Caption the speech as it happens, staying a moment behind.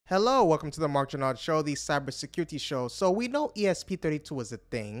Hello, welcome to the Mark Janard Show, the cybersecurity show. So we know ESP32 is a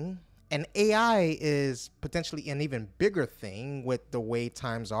thing, and AI is potentially an even bigger thing with the way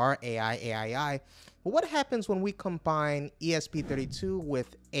times are, AI. But what happens when we combine ESP32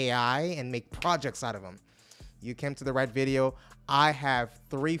 with AI and make projects out of them? You came to the right video. I have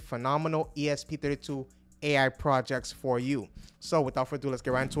 3 phenomenal ESP32 AI projects for you. So without further ado, let's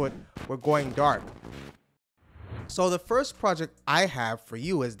get right into it. We're going dark. So the first project I have for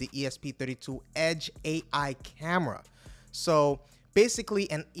you is the ESP32 Edge AI camera. So basically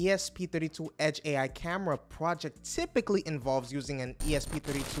an ESP32 Edge AI camera project typically involves using an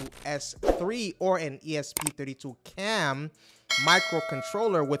ESP32S3 or an ESP32 CAM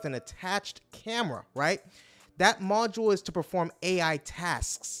microcontroller with an attached camera, right? That module is to perform AI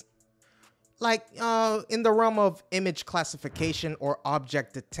tasks, like in the realm of image classification or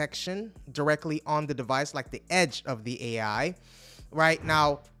object detection directly on the device, like the edge of the AI. Right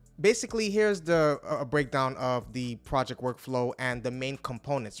now, basically, here's the breakdown of the project workflow and the main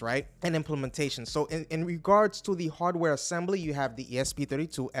components, right, and implementation. So in regards to the hardware assembly, you have the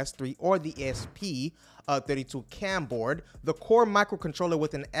ESP32S3 or the ESP32 CAM board, the core microcontroller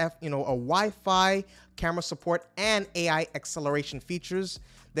with an a Wi-Fi, camera support, and AI acceleration features.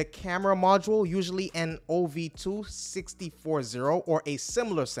 The camera module, usually an OV2640 or a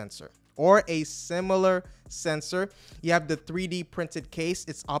similar sensor. You have the 3D printed case.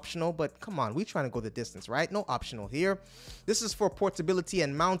 It's optional, but come on, we trying to go the distance, right? No optional here. This is for portability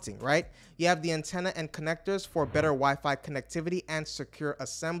and mounting, right? You have the antenna and connectors for better Wi-Fi connectivity and secure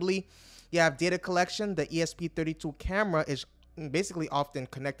assembly. You have data collection. The ESP32 camera is basically often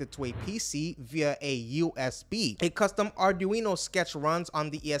connected to a PC via a USB. A custom Arduino sketch runs on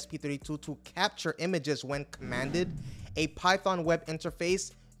the ESP32 to capture images when commanded. A Python web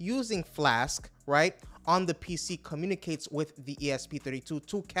interface using Flask, right, on the PC communicates with the ESP32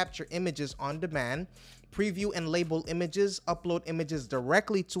 to capture images on demand, preview and label images, upload images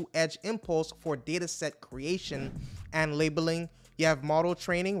directly to Edge Impulse for dataset creation and labeling. You have model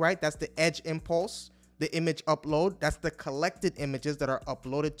training, right? That's the Edge Impulse. The image upload, that's the collected images that are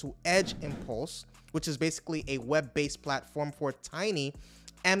uploaded to Edge Impulse, which is basically a web-based platform for tiny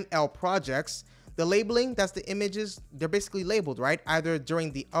ML projects. The labeling, that's the images, they're basically labeled, right? Either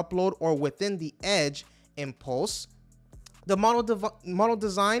during the upload or within the Edge Impulse. The model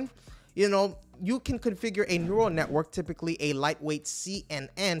design, you can configure a neural network, typically a lightweight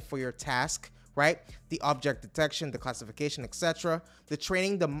CNN for your task, right? The object detection, the classification, etc. The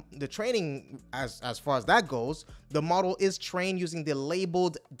training, as far as that goes, the model is trained using the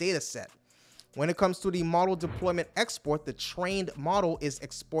labeled data set. When it comes to the model deployment export, the trained model is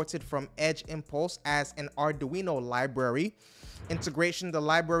exported from Edge Impulse as an Arduino library. Integration, the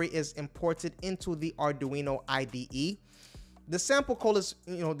library is imported into the Arduino IDE. The sample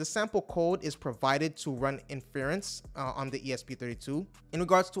code is provided to run inference on the ESP32. In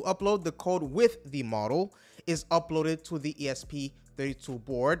regards to upload, the code with the model is uploaded to the ESP32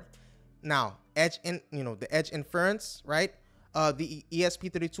 board. Now, the Edge inference, right? The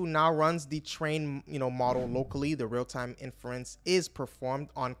ESP32 now runs the trained model locally. The real-time inference is performed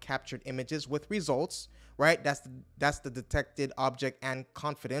on captured images with results, right? That's the detected object and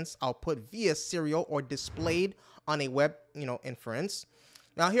confidence output via serial or displayed on a web inference.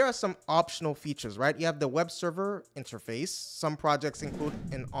 Now here are some optional features, right? You have the web server interface. Some projects include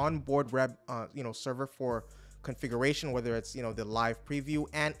an onboard web server for configuration, whether it's the live preview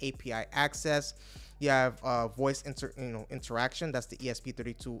and API access. You have voice interaction. That's the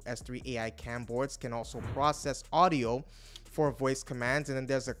ESP32S3 AI CAM boards can also process audio for voice commands. And then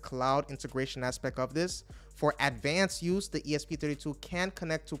there's a cloud integration aspect of this. For advanced use, the ESP32 can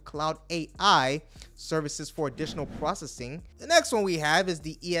connect to cloud AI services for additional processing. The next one we have is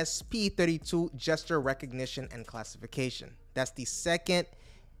the ESP32 gesture recognition and classification. That's the second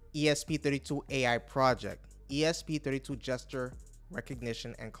ESP32 AI project. ESP32 gesture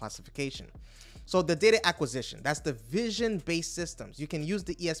recognition and classification. So the data acquisition, that's the vision-based systems. You can use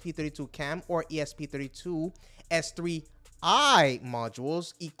the ESP32 CAM or ESP32S3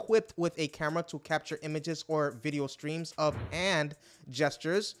 modules equipped with a camera to capture images or video streams of hand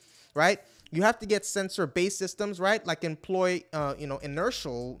gestures, right? You have to get sensor-based systems, right? Like employ,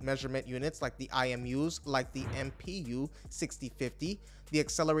 inertial measurement units like the IMUs, like the MPU 6050, the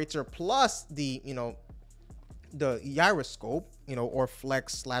accelerator plus the gyroscope, or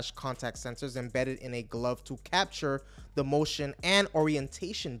flex/contact sensors embedded in a glove to capture the motion and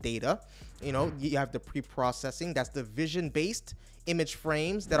orientation data. You have the pre-processing, that's the vision-based image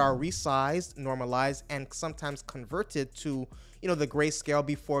frames that are resized, normalized, and sometimes converted to, the grayscale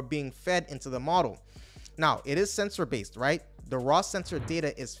before being fed into the model. Now, it is sensor-based, right? The raw sensor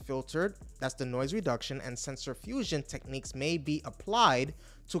data is filtered, that's the noise reduction, and sensor fusion techniques may be applied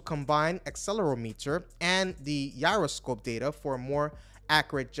to combine accelerometer and the gyroscope data for a more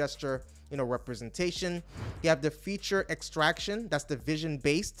accurate gesture, representation. You have the feature extraction, that's the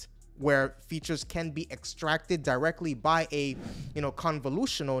vision-based, where features can be extracted directly by a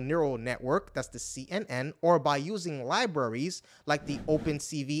convolutional neural network, that's the CNN, or by using libraries like the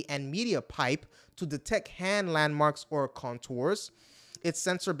OpenCV and MediaPipe to detect hand landmarks or contours. It's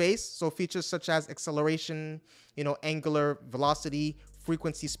sensor based, so features such as acceleration, angular velocity,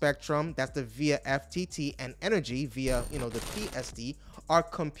 frequency spectrum, that's the via FTT, and energy via the PSD, are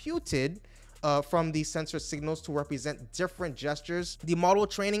computed from these sensor signals to represent different gestures. The model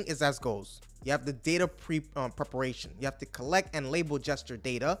training is as goes. You have the data preparation. You have to collect and label gesture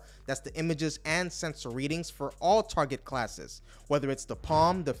data. That's the images and sensor readings for all target classes, whether it's the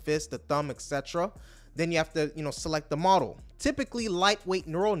palm, the fist, the thumb, etc. Then you have to, select the model. Typically, lightweight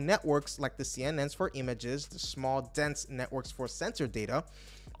neural networks like the CNNs for images, the small, dense networks for sensor data,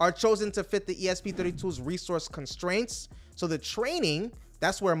 are chosen to fit the ESP32's resource constraints. So the training,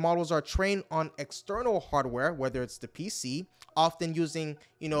 that's where models are trained on external hardware, whether it's the PC, often using,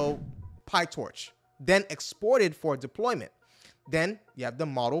 PyTorch, then exported for deployment. Then you have the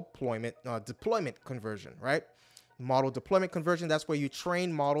model deployment conversion, right? Model deployment conversion, that's where you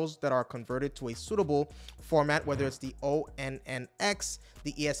train models that are converted to a suitable format, whether it's the ONNX,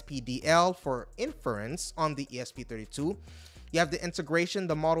 the ESPDL for inference on the ESP32. You have the integration.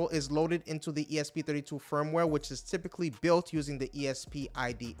 The model is loaded into the ESP32 firmware, which is typically built using the ESP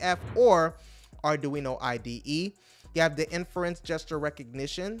IDF or Arduino IDE. You have the inference gesture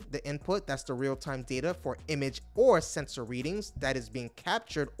recognition, the input, that's the real-time data for image or sensor readings that is being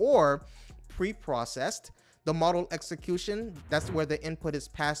captured or pre-processed. The model execution, that's where the input is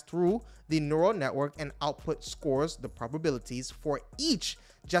passed through the neural network and output scores the probabilities for each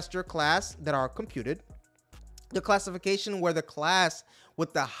gesture class that are computed. The classification, where the class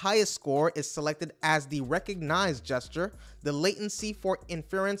with the highest score is selected as the recognized gesture. The latency for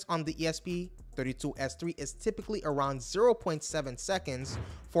inference on the ESP32S3 is typically around 0.7 seconds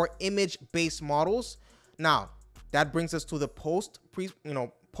for image-based models. Now, that brings us to the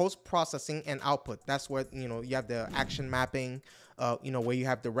post-processing and output. That's where you have the action mapping, where you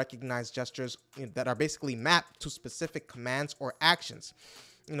have the recognized gestures that are basically mapped to specific commands or actions.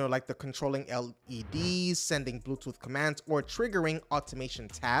 Like the controlling LEDs, sending Bluetooth commands, or triggering automation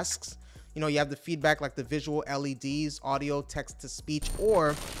tasks. You have the feedback like the visual LEDs, audio, text-to-speech,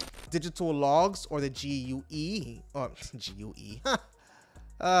 or digital logs, or the GUI, the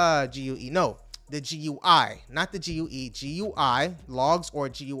GUI, not the GUE, GUI, logs or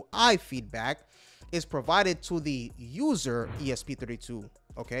GUI feedback is provided to the user ESP32,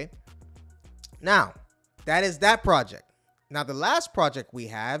 okay? Now, that is that project. Now, the last project we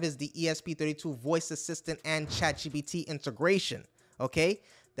have is the ESP32 voice assistant and ChatGPT integration, okay?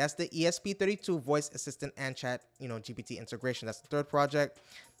 That's the ESP32 voice assistant and chat, GPT integration. That's the third project.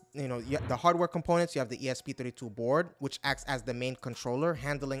 The hardware components, you have the ESP32 board, which acts as the main controller,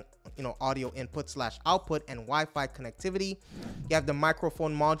 handling, audio input / output and Wi-Fi connectivity. You have the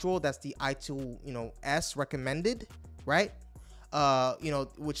microphone module, that's the I2, recommended, right?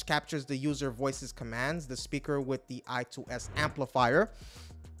 Which captures the user voice's commands, the speaker with the I2S amplifier,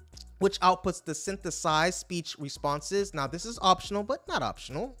 which outputs the synthesized speech responses. Now, this is optional, but not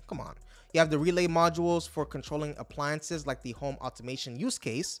optional. Come on. You have the relay modules for controlling appliances like the home automation use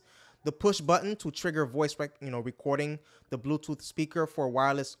case, the push button to trigger voice recording, the Bluetooth speaker for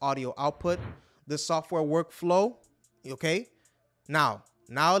wireless audio output, the software workflow, okay? Now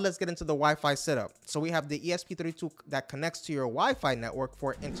let's get into the Wi-Fi setup. So we have the ESP32 that connects to your Wi-Fi network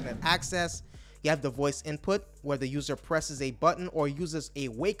for internet access. You have the voice input, where the user presses a button or uses a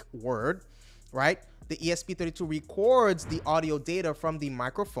wake word, right? The ESP32 records the audio data from the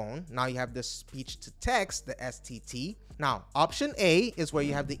microphone. Now you have the speech to text, the STT. Now, option A is where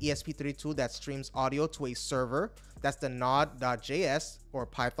you have the ESP32 that streams audio to a server. That's the node.js or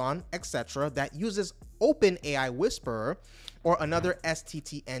Python, etc. that uses OpenAI Whisperer or another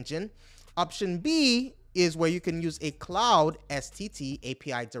STT engine. Option B is where you can use a cloud STT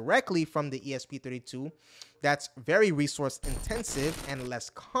API directly from the ESP32. That's very resource intensive and less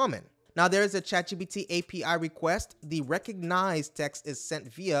common. Now, there is a ChatGPT API request. The recognized text is sent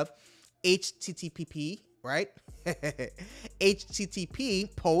via HTTP, right?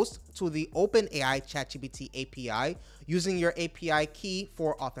 HTTP post to the OpenAI ChatGPT API using your API key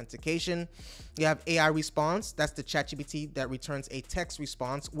for authentication. You have AI response. That's the ChatGPT that returns a text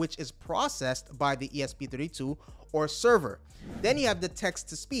response, which is processed by the ESP32 or server. Then you have the text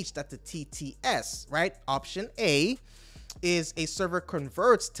to speech. That's the TTS, right? Option A is a server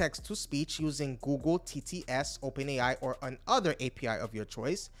converts text to speech using Google, TTS, OpenAI, or another API of your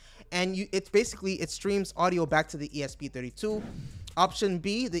choice. And it streams audio back to the ESP32. Option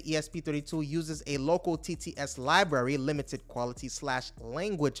B, the ESP32 uses a local TTS library, limited quality /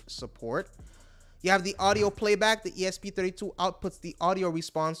 language support. You have the audio playback. The ESP32 outputs the audio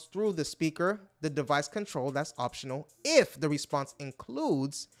response through the speaker, the device control, that's optional. If the response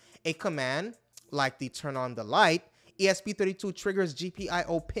includes a command like the turn on the light, ESP32 triggers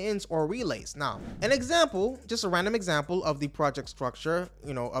GPIO pins or relays. Now, an example, just a random example of the project structure,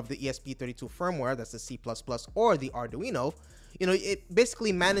 of the ESP32 firmware, that's the C++ or the Arduino. It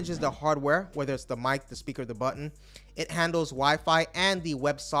basically manages the hardware, whether it's the mic, the speaker, the button. It handles Wi-Fi and the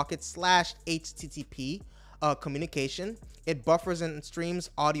WebSocket / HTTP communication. It buffers and streams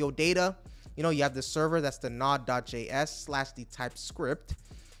audio data. You have the server, that's the node.js / the TypeScript.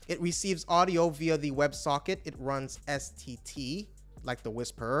 It receives audio via the WebSocket. It runs STT, like the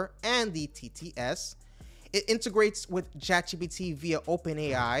Whisperer, and the TTS. It integrates with ChatGPT via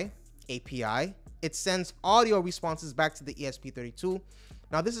OpenAI API. It sends audio responses back to the ESP32.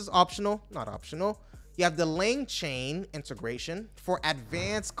 Now, this is optional, not optional. You have the lane chain integration for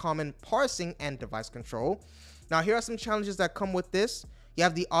advanced common parsing and device control. Now, here are some challenges that come with this. You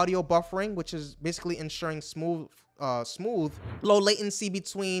have the audio buffering, which is basically ensuring smooth, low latency latency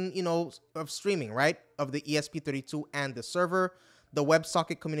between, of streaming, right, of the ESP32 and the server. The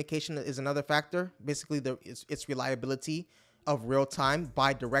WebSocket communication is another factor, basically its reliability of real-time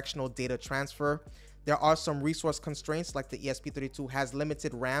bi-directional data transfer. There are some resource constraints, like the ESP32 has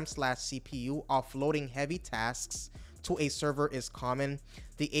limited RAM / CPU. Offloading heavy tasks to a server is common.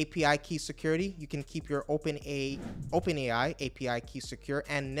 The API key security, you can keep your OpenAI API key secure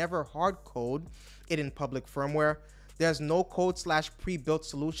and never hard code it in public firmware. There's no code / pre-built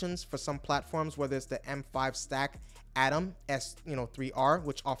solutions for some platforms, whether it's the M5 stack, Atom S3R,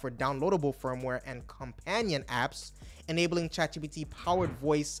 which offer downloadable firmware and companion apps, enabling ChatGPT powered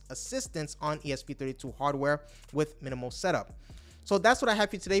voice assistance on ESP32 hardware with minimal setup. So that's what I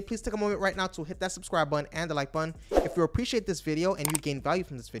have for you today. Please take a moment right now to hit that subscribe button and the like button. If you appreciate this video and you gain value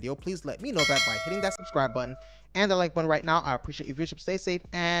from this video, please let me know that by hitting that subscribe button and the like button right now. I appreciate your viewership. Stay safe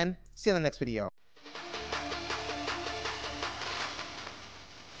and see you in the next video.